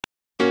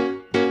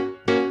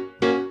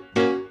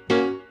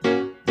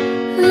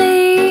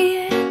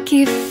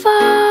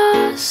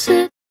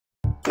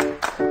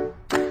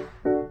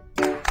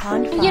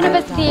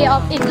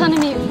of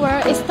Economics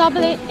were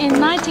established in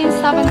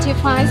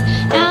 1975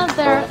 and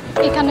the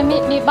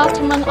Economic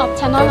Department of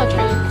Technology.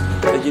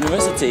 The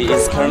university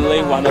is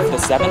currently one of the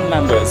 7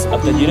 members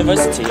of the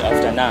University of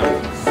Danang.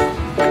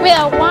 With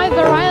a wide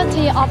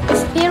variety of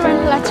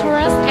experienced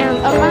lecturers and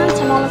advanced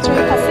technology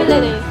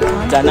facilities,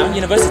 Danang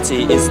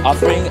University is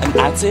offering an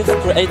active,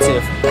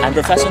 creative, and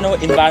professional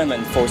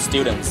environment for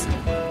students.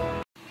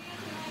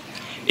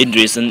 In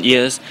recent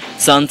years,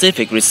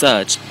 scientific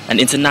research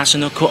and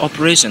international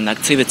cooperation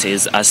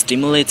activities are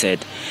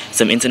stimulated.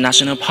 Some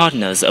international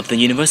partners of the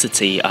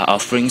university are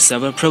offering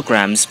several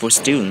programs for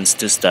students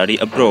to study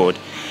abroad.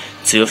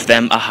 2 of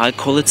them are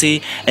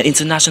high-quality and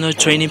international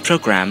training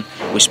programs,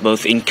 which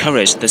both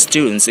encourage the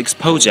students'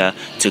 exposure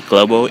to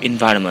global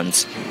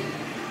environments.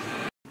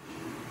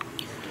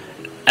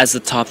 As the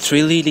top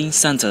 3 leading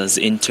centers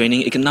in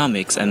training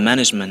economics and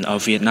management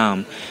of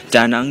Vietnam,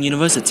 Danang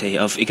University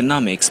of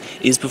Economics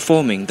is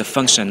performing the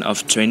function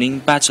of training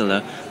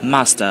bachelor,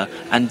 master,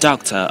 and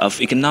doctor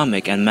of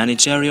economic and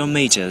managerial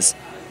majors.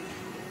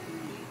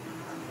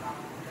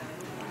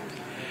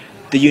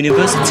 The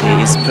university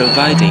is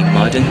providing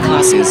modern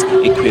classes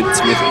equipped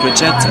with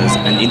projectors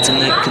and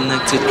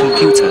internet-connected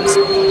computers.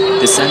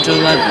 The central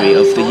library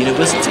of the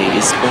university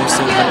is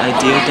also an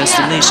ideal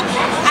destination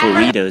for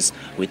readers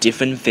with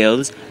different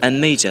fields and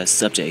major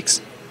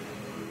subjects.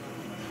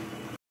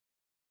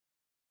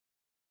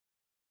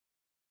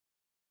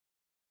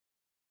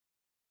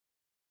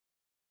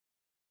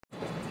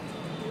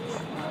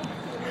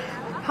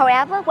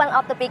 However, one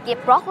of the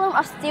biggest problems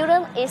of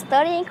students is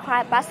studying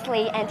quite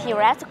vastly and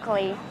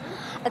theoretically.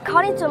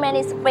 According to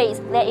many surveys,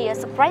 there is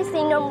a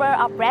surprising number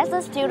of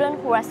present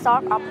students who are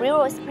short of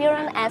real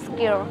experience and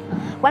skill,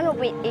 one of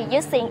which is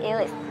using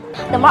English.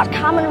 The most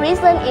common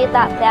reason is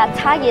that their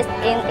target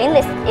in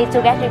English is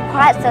to get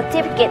required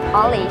certificate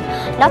only,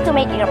 not to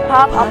make it a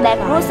part of their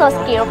crucial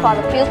skill for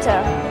the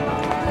future.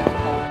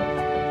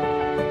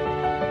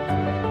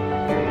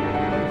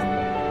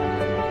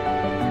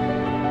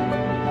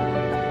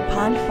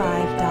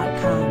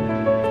 Pond5.com.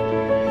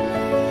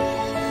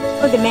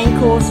 The main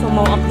cause for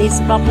more of these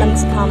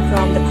problems come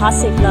from the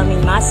passive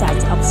learning mindset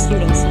of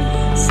students.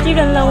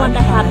 Students learn what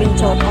they have been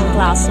taught on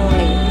class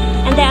only,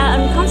 and they are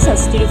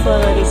unconscious to do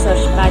further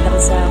research by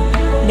themselves.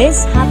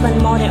 This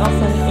happens more than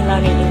often in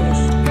learning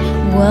English.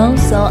 Well,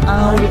 so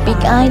our big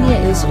idea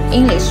is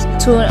English,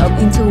 tool of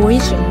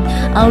intuition.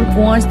 Our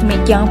goal is to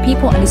make young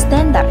people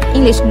understand that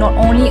English is not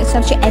only a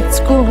subject at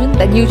school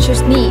that you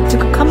just need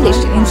to accomplish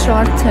in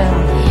short term.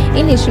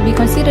 English should be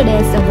considered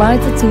as a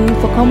vital tool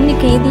for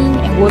communicating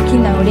and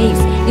working nowadays,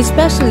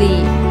 especially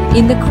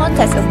in the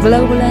context of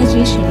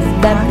globalization,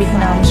 that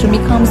Vietnam should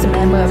become a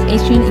member of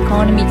Asian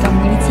Economic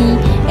Community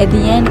at the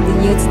end of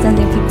the year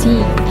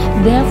 2015.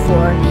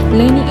 Therefore,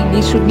 learning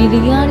English should be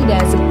regarded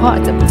as a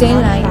part of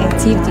daily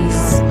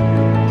activities.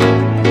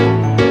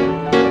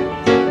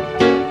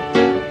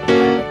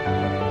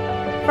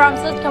 From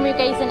such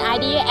communication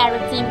idea,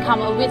 ERIF team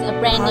come up with a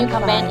brand new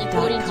campaign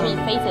including 3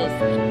 phases.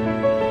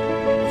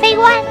 Phase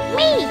 1,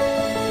 me!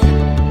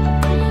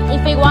 In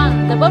phase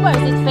 1, the purpose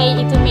of this phase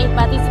is to make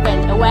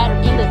participants aware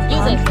of English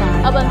usage,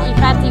 of an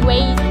effective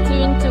way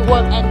to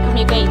work and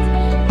communicate.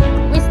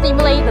 We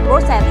stimulate the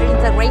process of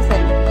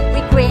integration.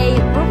 We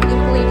create groups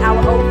including our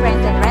own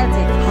friends and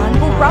relatives,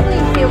 who probably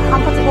feel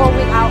comfortable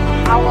with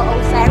our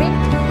own sharing.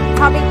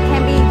 Topic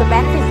can be the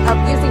benefits of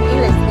using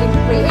English in a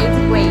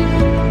creative way.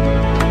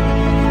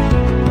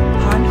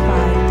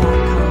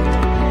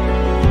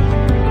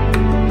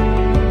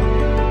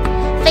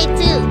 Phase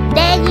 2,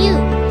 dare you!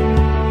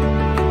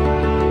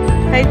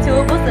 Phase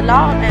 2 puts a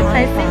lot of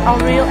emphasis on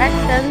real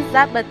actions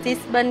that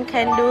participants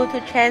can do to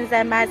change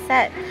their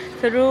mindset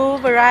through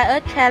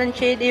various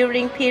challenges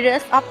during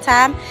periods of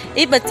time.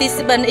 Each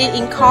participant is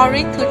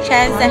encouraged to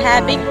change their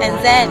habits and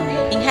then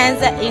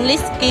enhance their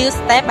English skills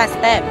step by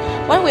step.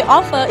 What we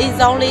offer is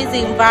only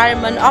the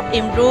environment of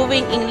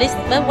improving English,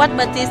 but what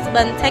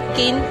participants take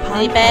in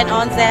depends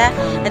on their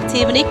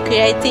activity,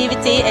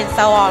 creativity, and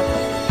so on.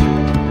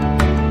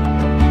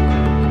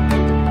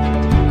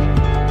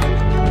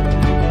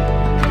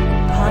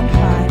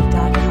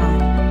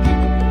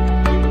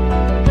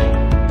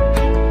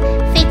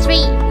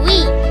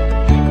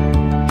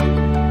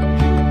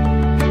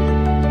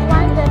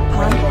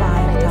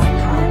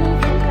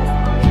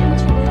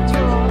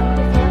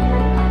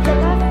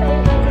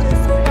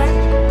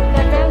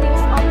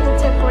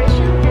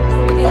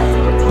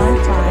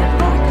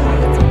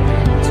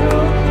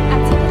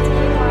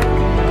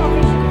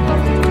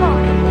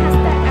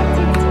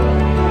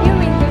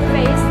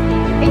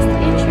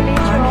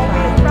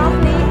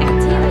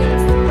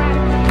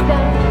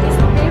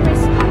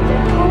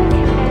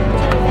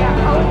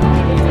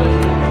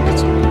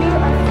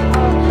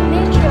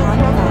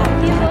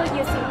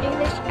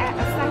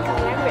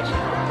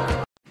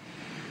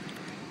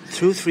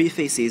 Through 3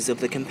 phases of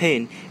the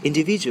campaign,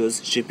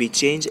 individuals should be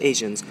change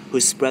agents who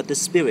spread the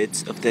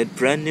spirit of their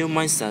brand new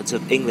mindset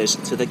of English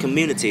to the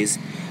communities.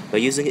 By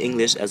using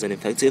English as an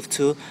effective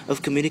tool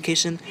of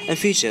communication and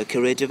future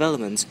career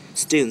development,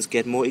 students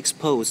get more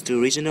exposed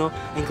to regional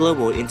and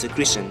global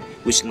integration,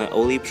 which not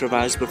only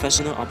provides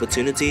professional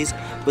opportunities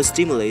but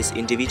stimulates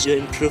individual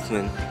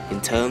improvement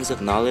in terms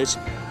of knowledge,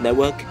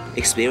 network,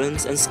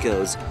 experience, and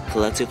skills,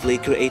 collectively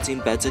creating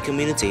better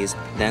communities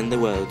than the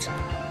world.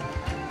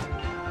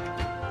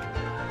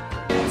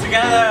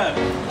 Together,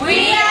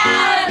 we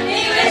are an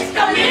English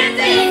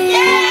community!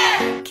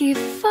 Yeah! Keep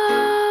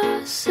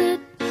faucet,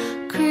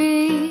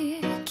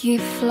 creaky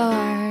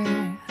floor.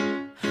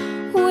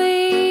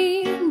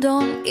 We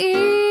don't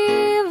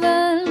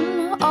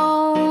even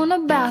own a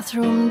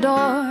bathroom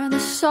door. The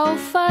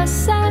sofa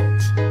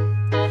set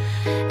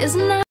is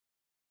not